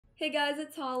Hey guys,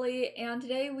 it's Holly, and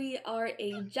today we are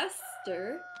a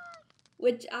Jester,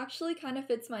 which actually kind of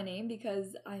fits my name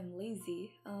because I'm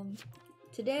lazy.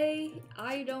 Today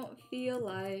I don't feel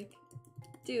like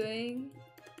doing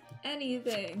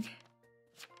anything.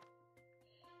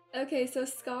 Okay, so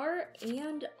Scar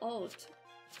and Alt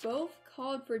both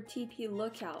called for TP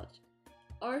Lookout.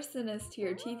 Arsonist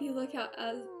here, TP Lookout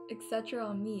as etc.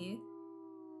 on me.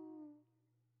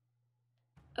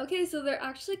 Okay, so they're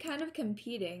actually kind of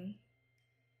competing.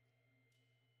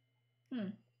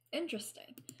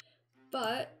 Interesting.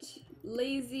 But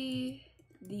Lazy,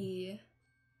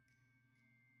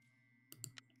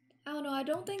 I don't know, I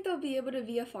don't think they'll be able to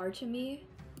VFR to me.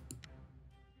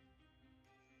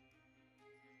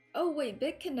 Oh wait,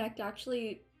 BitConnect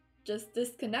actually just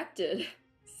disconnected.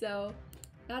 So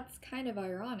that's kind of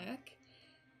ironic.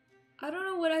 I don't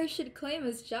know what I should claim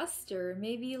as Jester.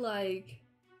 Maybe like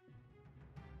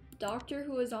Doctor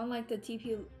who was on like the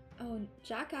TP. Oh,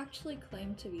 Jack actually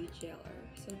claimed to be Jailer.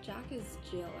 So Jack is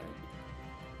Jailer.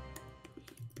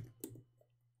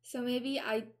 So maybe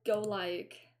I go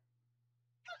like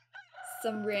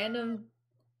some random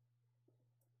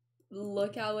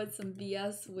lookout with some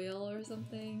BS wheel or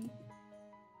something.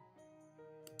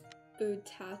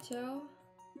 Butato.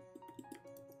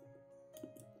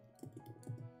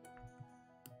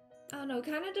 I don't know,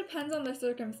 kind of depends on the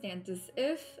circumstances.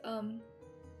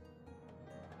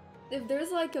 If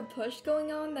there's like a push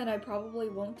going on, then I probably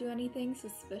won't do anything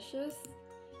suspicious.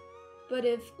 But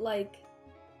if like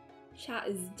chat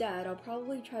is dead, I'll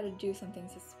probably try to do something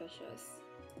suspicious.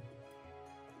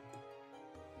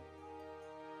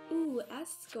 Ooh,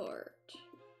 escort.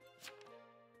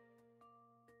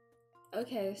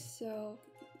 Okay, so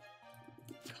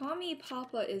Kami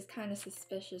Papa is kind of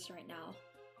suspicious right now.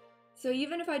 So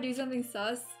even if I do something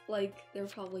sus, like, they're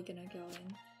probably gonna go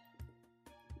in.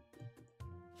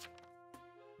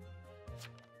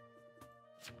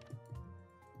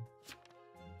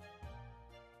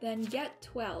 Then get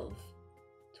 12.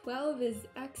 12 is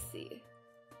Exy.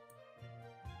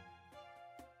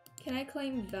 Can I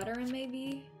claim veteran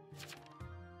maybe?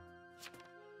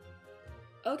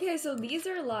 Okay, so these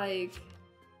are like...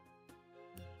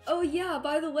 Oh yeah,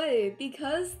 by the way,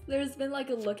 because there's been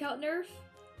like a lookout nerf,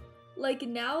 like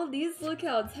now these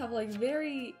lookouts have like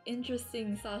very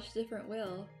interesting / different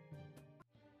will.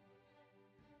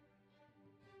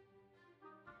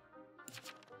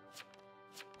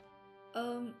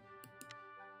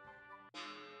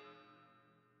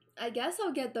 I guess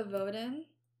I'll get the vote in.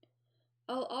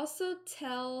 I'll also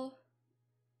tell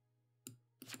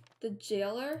the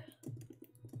Jailer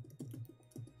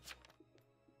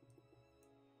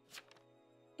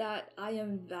that I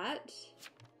am vet,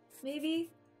 maybe?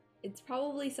 It's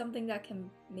probably something that can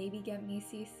maybe get me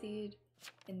CC'd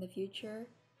in the future.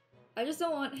 I just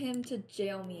don't want him to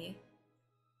jail me.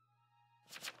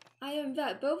 I am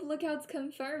vet, both lookouts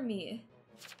confirm me.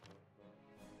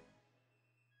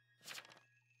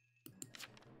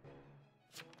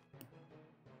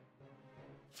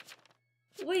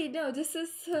 Wait, no, this is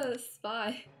a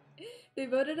spy. They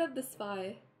voted up the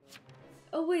spy.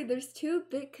 Oh wait, there's two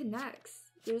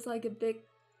BitConnects. There's like a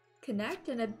BitConnect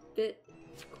and a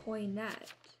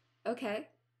Bitcoinet. Okay.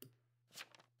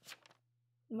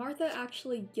 Martha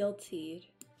actually guiltied.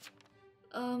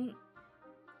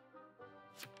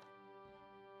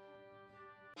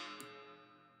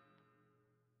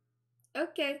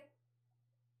 Okay.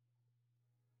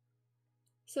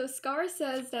 So Scar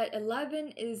says that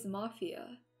 11 is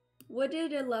Mafia. What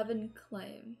did 11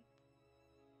 claim?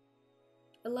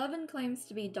 11 claims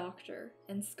to be Doctor,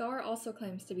 and Scar also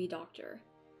claims to be Doctor.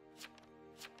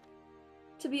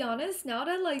 To be honest, now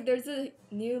that like there's a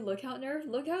new lookout nerf,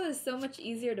 lookout is so much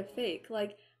easier to fake.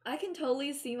 Like, I can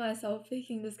totally see myself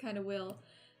faking this kind of will.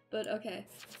 But okay,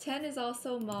 10 is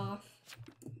also Moth.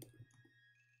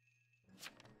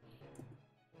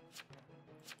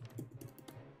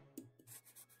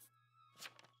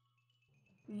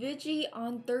 Vigi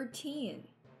on 13.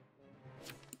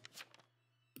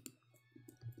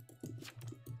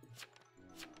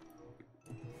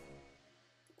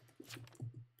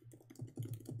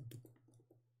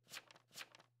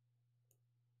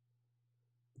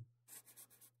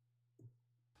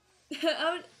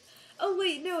 Oh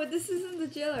wait, no, this isn't the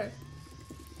Jailer.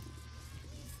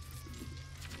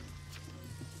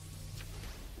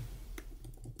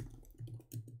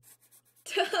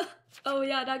 Oh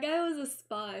yeah, that guy was a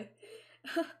spy.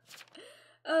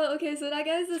 Oh, okay, so that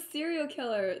guy's a serial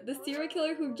killer. The serial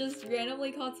killer who just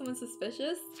randomly caught someone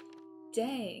suspicious?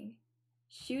 Dang.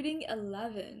 Shooting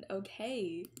 11.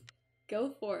 Okay. Go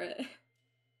for it.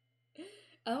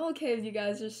 I'm okay if you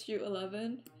guys just shoot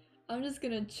 11. I'm just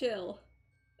gonna chill.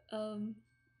 Um.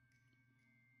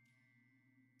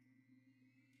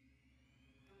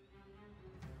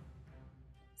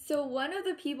 So one of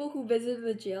the people who visited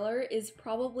the jailer is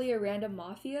probably a random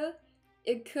mafia.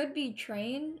 It could be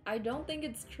Train. I don't think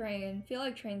it's Train. I feel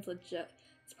like Train's legit.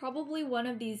 It's probably one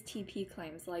of these TP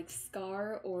claims like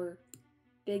Scar or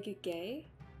Big Gay.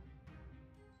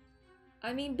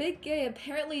 I mean, Big Gay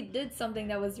apparently did something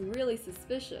that was really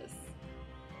suspicious.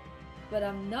 But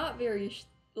I'm not very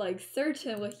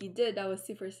certain what he did that was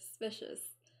super suspicious.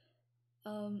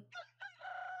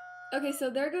 Okay, so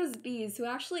there goes Bees, who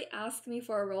actually asked me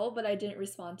for a role, but I didn't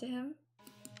respond to him.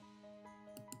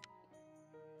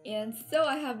 And so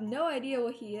I have no idea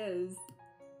what he is.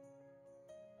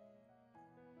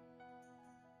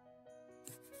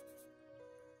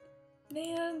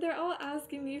 Man, they're all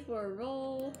asking me for a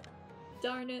role.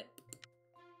 Darn it.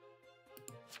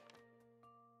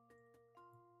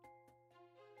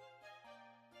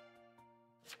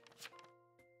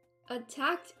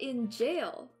 Attacked in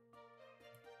jail.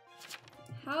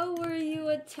 How were you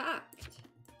attacked?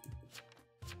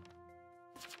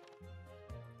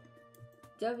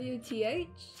 WTH?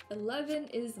 11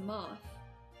 is Moth.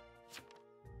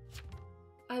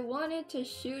 I wanted to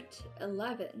shoot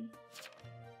 11.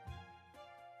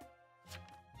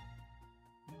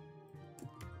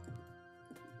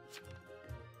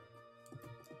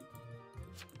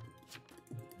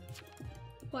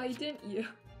 Why didn't you?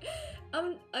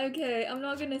 Okay, I'm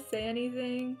not gonna say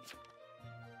anything.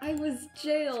 I was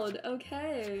jailed,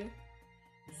 okay.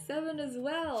 7 as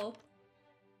well.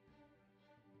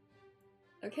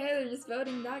 Okay, they're just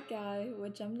voting that guy,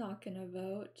 which I'm not gonna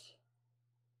vote.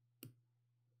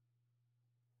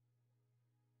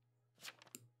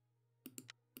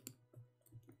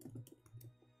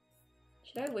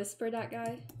 Should I whisper that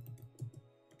guy?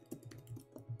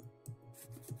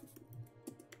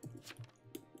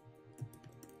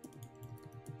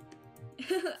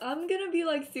 I'm gonna be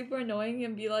like super annoying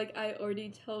and be like, I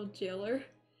already told Jailer.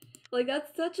 Like,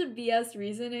 that's such a BS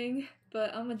reasoning,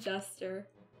 but I'm a Jester.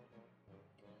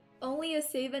 Only a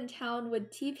save in town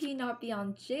would TP not be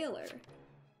on Jailer.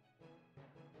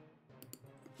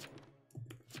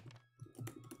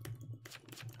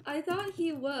 I thought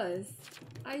he was.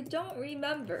 I don't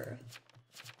remember.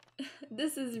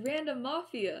 This is random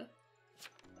mafia.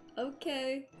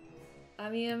 Okay. I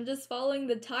mean, I'm just following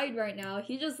the tide right now.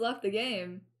 He just left the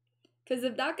game. Because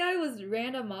if that guy was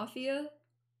random mafia,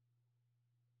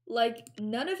 like,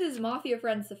 none of his mafia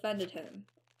friends defended him.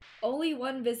 Only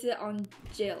one visit on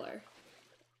Jailer.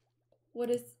 What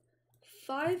is...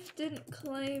 5 didn't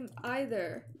claim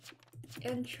either.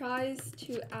 And tries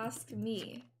to ask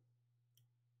me.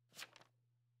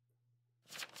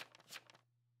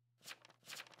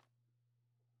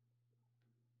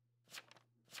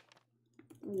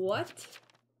 What?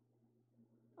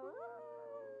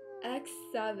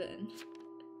 X7.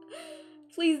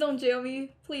 Please don't jail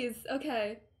me. Please.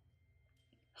 Okay.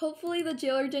 Hopefully the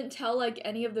jailer didn't tell like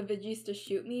any of the Viggies to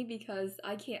shoot me because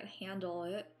I can't handle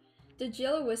it. Did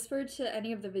jailer whisper to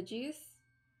any of the Viggies?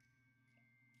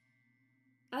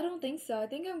 I don't think so. I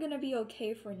think I'm gonna be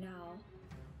okay for now.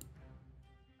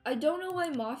 I don't know why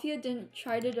Mafia didn't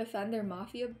try to defend their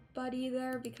Mafia buddy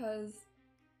there because,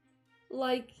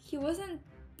 like, he wasn't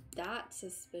that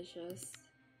suspicious.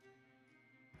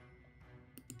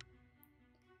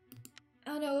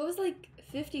 I don't know, it was like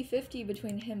 50-50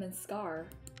 between him and Scar.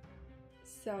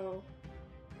 So,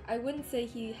 I wouldn't say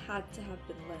he had to have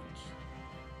been lynched.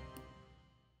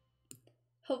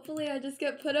 Hopefully I just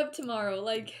get put up tomorrow,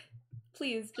 like,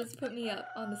 please, just put me up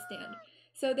on the stand.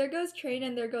 So there goes Train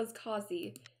and there goes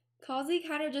Kazi. Kazi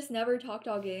kind of just never talked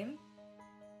all game.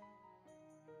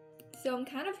 So I'm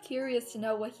kind of curious to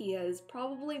know what he is.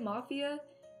 Probably Mafia,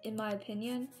 in my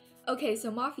opinion. Okay,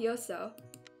 so Mafioso.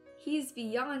 He's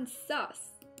beyond sus.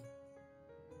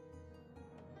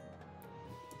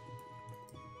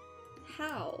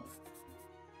 How?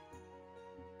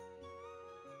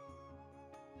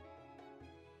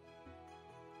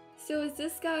 So is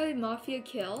this guy Mafia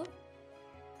Kill?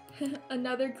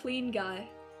 Another clean guy.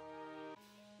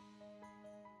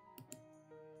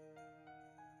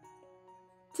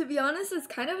 To be honest, it's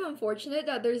kind of unfortunate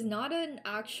that there's not an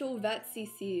actual vet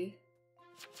CC.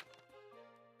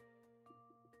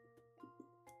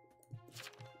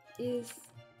 Is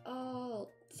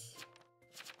alt.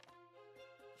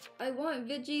 I want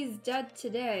Viggies dead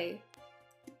today.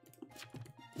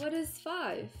 What is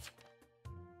 5?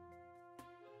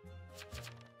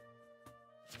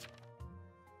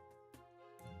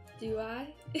 Do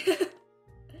I?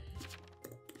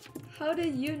 How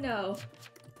did you know?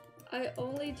 I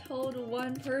only told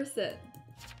one person.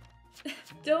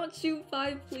 Don't shoot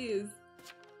 5, please.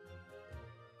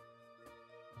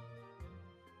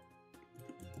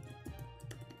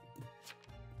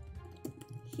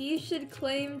 He should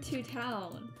claim to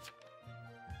town.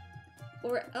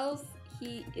 Or else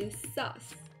he is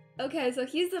sus. Okay, so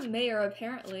he's the mayor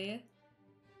apparently.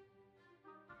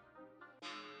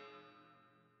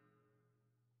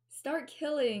 Start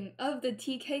killing of the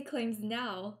TK claims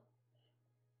now.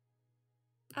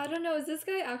 I don't know, is this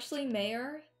guy actually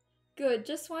mayor? Good,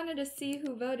 just wanted to see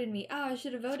who voted me. Ah, I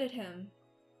should have voted him.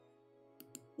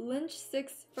 Lynch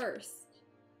 6 first.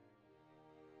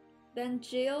 Then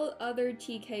jail other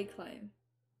TK claim.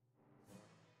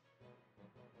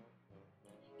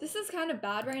 This is kind of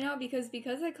bad right now because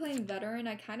I claim veteran,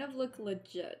 I kind of look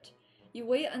legit. You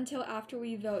wait until after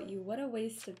we vote you. What a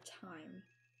waste of time.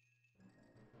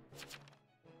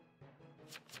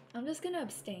 I'm just gonna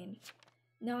abstain.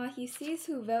 Nah, he sees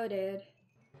who voted.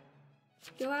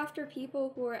 Go after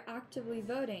people who are actively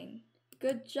voting.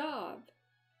 Good job.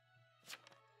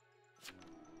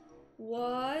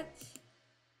 What?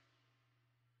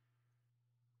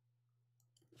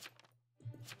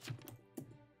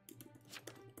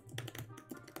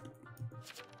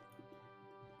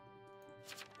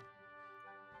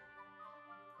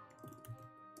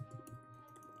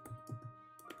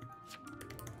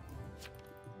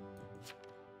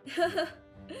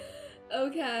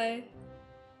 Okay.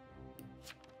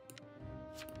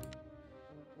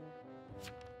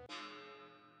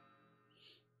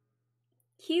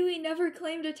 Kiwi never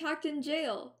claimed attacked in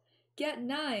jail. Get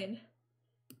 9.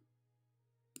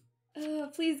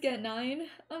 Please get 9.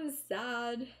 I'm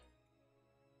sad.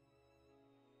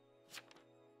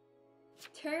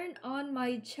 Turn on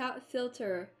my chat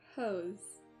filter,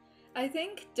 hose. I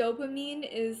think dopamine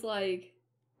is like...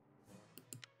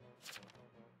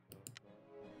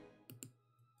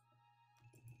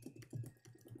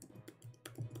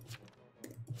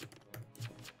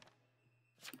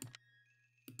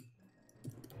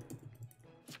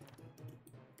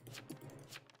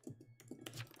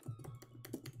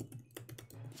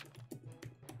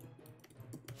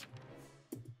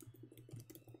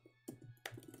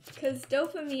 Because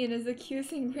dopamine is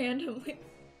accusing randomly.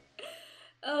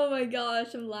 Oh my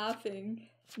gosh, I'm laughing.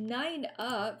 9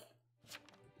 up.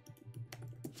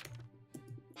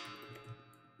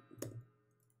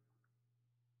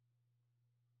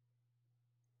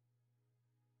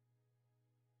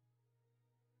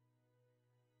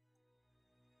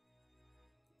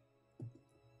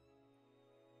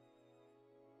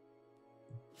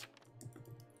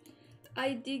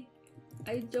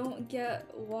 I don't get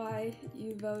why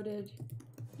you voted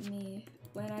me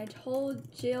when I told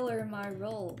Jailer my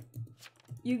role.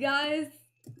 You guys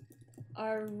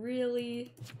are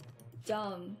really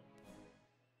dumb.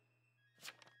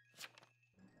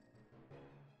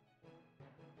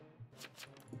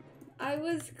 I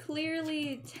was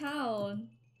clearly town.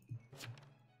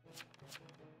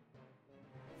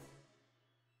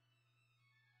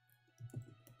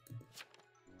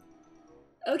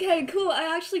 Okay, cool,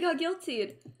 I actually got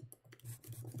guiltied.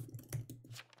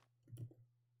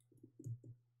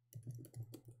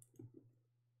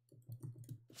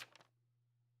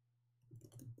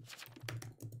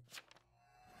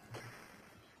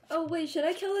 Oh wait, should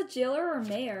I kill the jailer or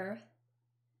mayor?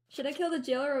 Should I kill the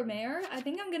jailer or mayor? I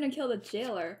think I'm gonna kill the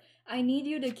jailer. I need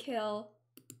you to kill...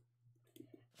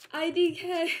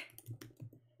 IDK.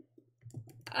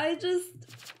 I just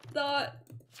thought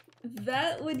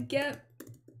that would get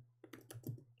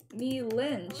me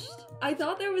lynched. I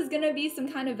thought there was gonna be some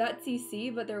kind of vet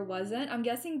CC, but there wasn't. I'm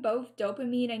guessing both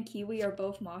Dopamine and Kiwi are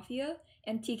both Mafia,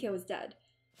 and TK was dead.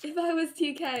 If I was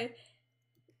TK...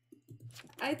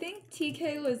 I think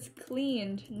TK was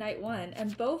cleaned night 1,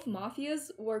 and both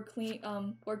Mafias were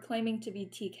claiming to be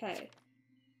TK.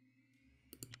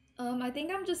 I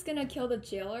think I'm just gonna kill the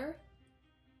jailer.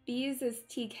 Bees is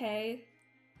TK.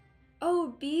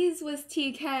 Oh, Bees was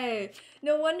TK!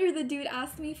 No wonder the dude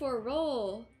asked me for a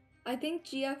role. I think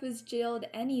GF is jailed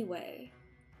anyway.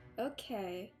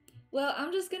 Okay. Well,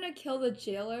 I'm just gonna kill the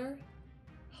jailer.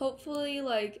 Hopefully,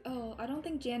 like, oh, I don't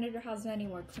think Janitor has any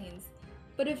more cleans.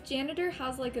 But if Janitor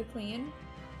has, like, a clean,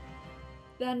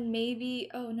 then maybe...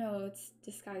 Oh, no, it's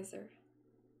Disguiser.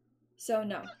 So,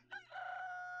 no.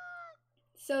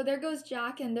 So, there goes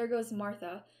Jack and there goes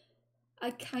Martha. I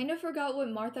kind of forgot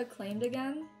what Martha claimed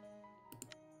again.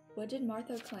 What did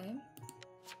Martha claim?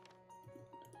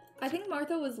 I think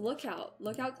Martha was Lookout.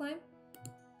 Lookout claim?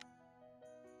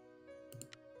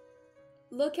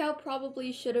 Lookout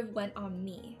probably should have went on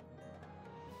me.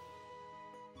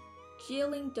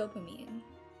 Jailing Dopamine.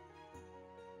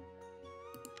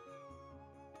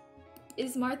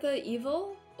 Is Martha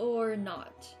evil or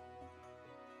not?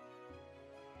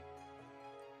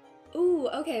 Ooh,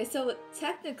 okay, so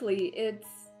technically it's...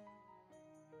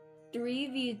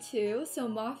 3v2, so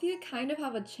Mafia kind of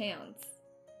have a chance.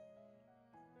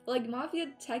 Like, Mafia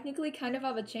technically kind of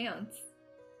have a chance.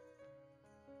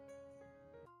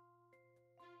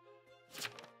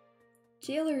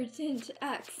 Jailer Tint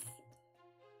X.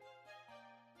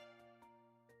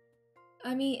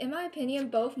 I mean, in my opinion,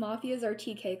 both Mafias are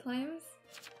TK claims.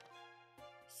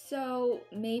 So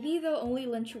maybe they'll only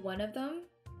lynch one of them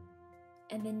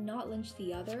and then not lynch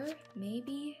the other,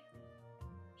 maybe?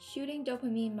 Shooting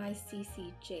Dopamine my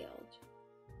CC jailed.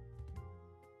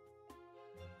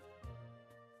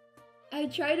 I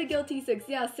tried a guilty 6.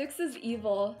 Yeah, 6 is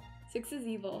evil. 6 is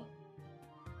evil.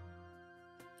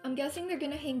 I'm guessing they're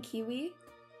gonna hang Kiwi.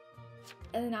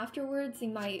 And then afterwards they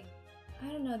might,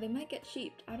 I don't know, they might get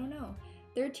sheeped. I don't know.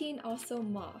 13 also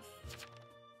Moth.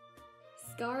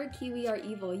 Scar, Kiwi are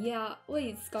evil. Yeah,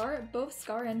 wait, Scar? Both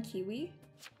Scar and Kiwi?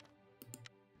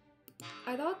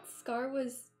 I thought Scar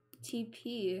was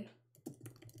TP.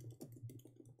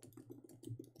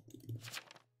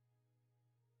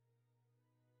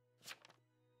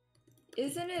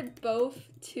 Isn't it both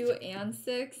 2 and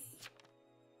 6?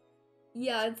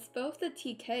 Yeah, it's both the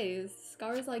TKs.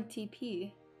 Scar's like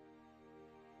TP.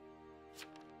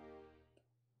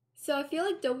 So I feel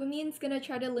like Dopamine's gonna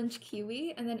try to lynch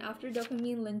Kiwi, and then after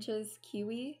Dopamine lynches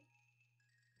Kiwi...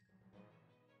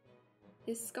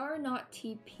 Is Scar not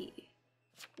TP?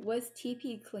 Was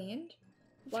TP cleaned?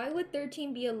 Why would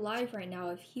 13 be alive right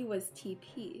now if he was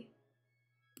TP?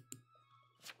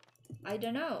 I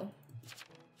don't know.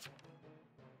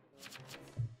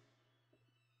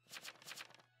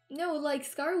 No, like,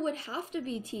 Scar would have to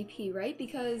be TP, right?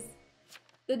 Because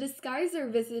the Disguiser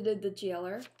visited the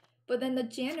jailer, but then the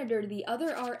janitor, the other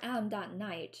RM that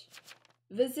night,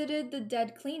 visited the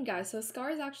dead clean guy, so Scar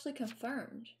is actually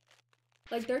confirmed.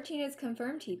 Like, 13 is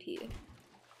confirmed TP.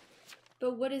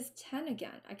 But what is 10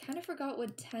 again? I kind of forgot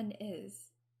what 10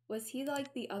 is. Was he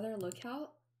like the other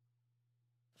lookout?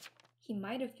 He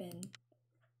might have been.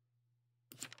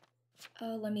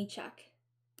 Let me check.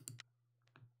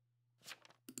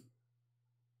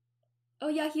 Oh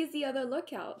yeah, he's the other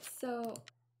lookout, so...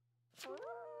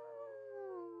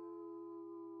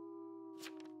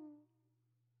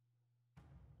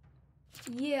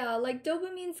 Yeah, like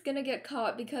Dopamine's gonna get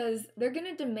caught because they're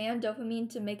gonna demand Dopamine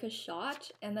to make a shot,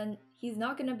 and then he's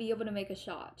not gonna be able to make a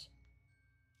shot.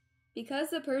 Because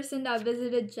the person that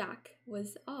visited Jack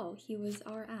was, oh, he was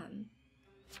RM.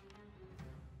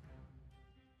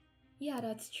 Yeah,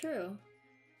 that's true.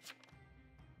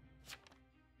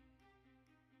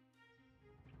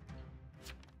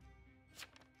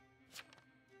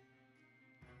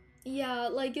 Yeah,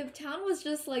 like if Town was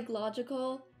just like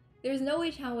logical, there's no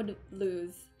way Town would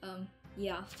lose.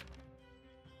 Yeah.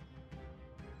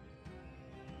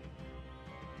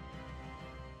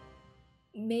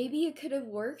 Maybe it could have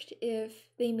worked if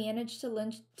they managed to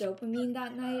lynch Dopamine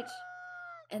that night,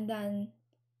 and then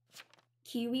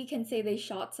Kiwi can say they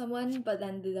shot someone, but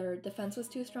then their defense was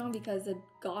too strong because the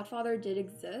Godfather did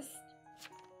exist.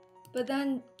 But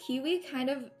then Kiwi kind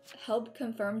of helped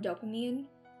confirm Dopamine,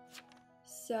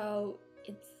 so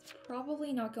it's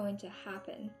probably not going to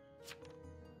happen.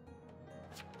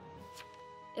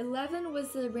 11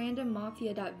 was the random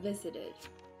Mafia that visited.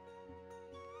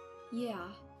 Yeah.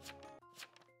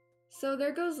 So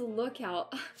there goes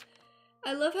Lookout.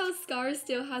 I love how Scar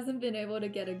still hasn't been able to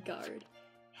get a guard.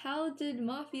 How did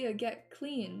Mafia get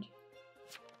cleaned?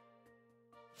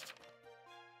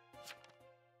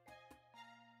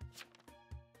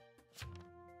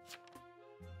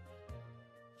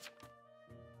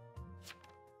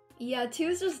 Yeah, 2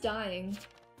 is just dying,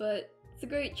 but it's a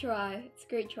great try. It's a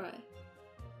great try.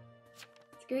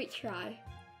 It's a great try.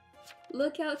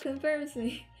 Lookout confirms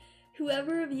me.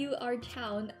 Whoever of you are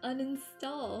Town,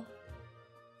 uninstall.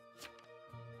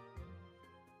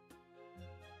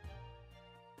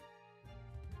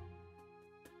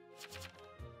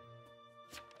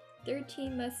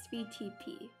 "13 must be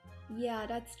TP. Yeah,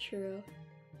 that's true.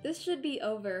 This should be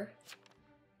over.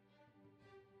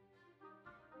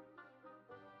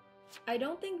 I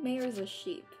don't think Mayor's a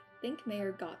sheep. Think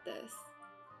Mayor got this.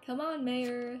 Come on,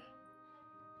 Mayor.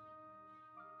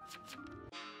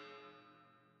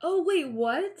 Oh, wait,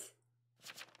 what?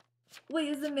 Wait,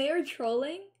 is the Mayor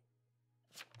trolling?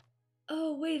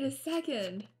 Oh, wait a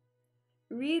second.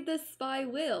 Read the spy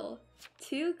will.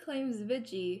 2 claims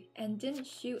Vigi and didn't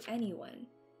shoot anyone.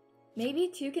 Maybe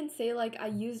 2 can say like, I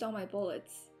used all my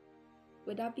bullets.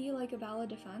 Would that be like a valid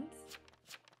defense?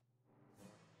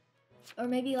 Or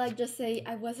maybe like just say,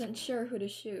 I wasn't sure who to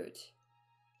shoot.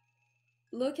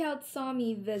 Lookout saw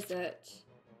me visit.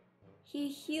 He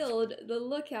healed the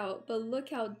Lookout, but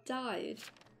Lookout died.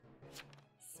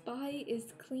 Spy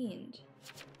is cleaned.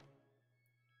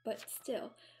 but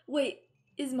still. Wait,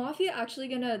 is Mafia actually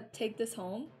gonna take this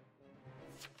home?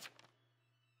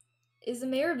 Is the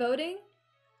mayor voting?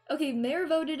 Okay, mayor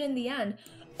voted in the end.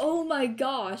 Oh my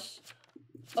gosh.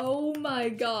 Oh my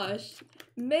gosh.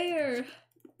 Mayor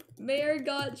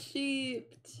got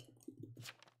sheeped.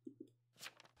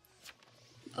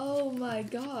 Oh my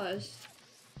gosh.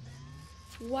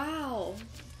 Wow.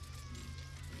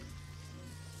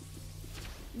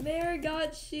 Mayor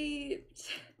got sheeped.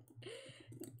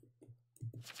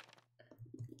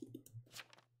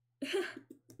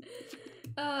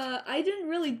 I didn't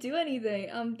really do anything.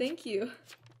 Thank you.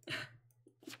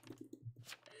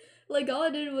 Like, all I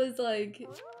did was, like,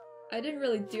 I didn't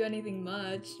really do anything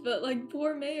much, but, like,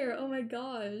 poor Mayor, oh my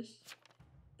gosh.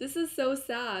 This is so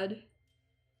sad.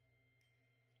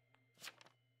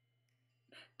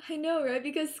 I know, right?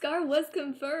 Because Scar was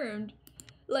confirmed.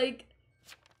 Like,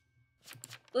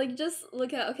 just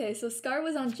look at, okay, so Scar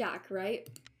was on Jack, right?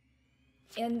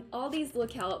 And all these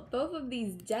both of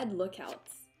these dead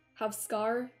lookouts have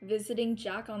Scar visiting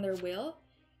Jack on their wheel,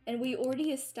 and we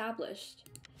already established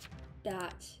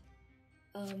that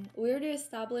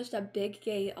Big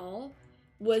Gay All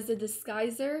was a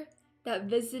disguiser that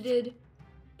visited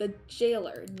the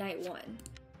jailer night 1.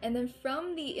 And then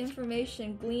from the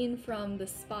information gleaned from the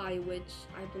spy, which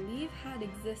I believe had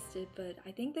existed, but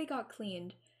I think they got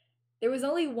cleaned, there was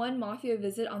only one Mafia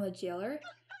visit on the jailer.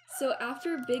 So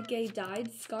after Big Gay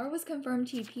died, Scar was confirmed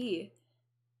TP.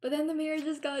 But then the mayor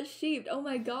just got sheeped. Oh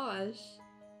my gosh.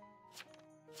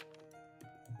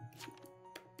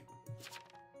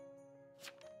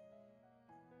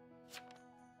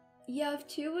 Yeah, if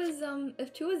 2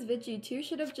 was Vigi, 2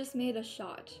 should have just made a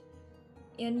shot.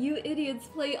 And you idiots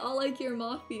play all like your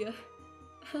Mafia.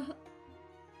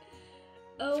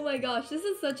 Oh my gosh, this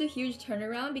is such a huge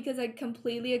turnaround because I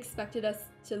completely expected us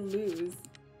to lose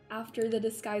after the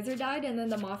disguiser died and then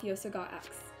the Mafioso got X.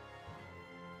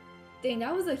 Dang,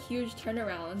 that was a huge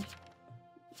turnaround.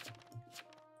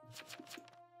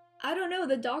 I don't know,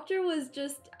 the doctor was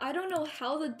just... I don't know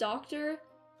how the doctor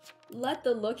let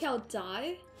the lookout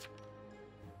die.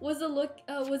 Was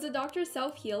the doctor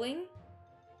self-healing?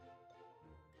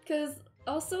 Because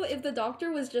also, if the doctor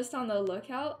was just on the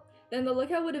lookout, then the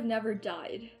lookout would have never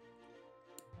died.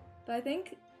 But I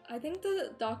think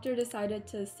the doctor decided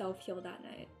to self-heal that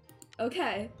night.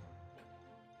 Okay.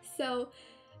 So,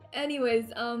 anyways,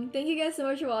 thank you guys so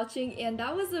much for watching, and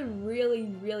that was a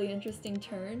really, really interesting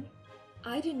turn.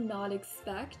 I did not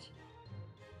expect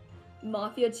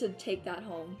Mafia to take that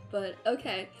home, but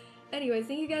okay. Anyways,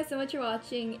 thank you guys so much for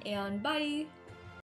watching, and bye!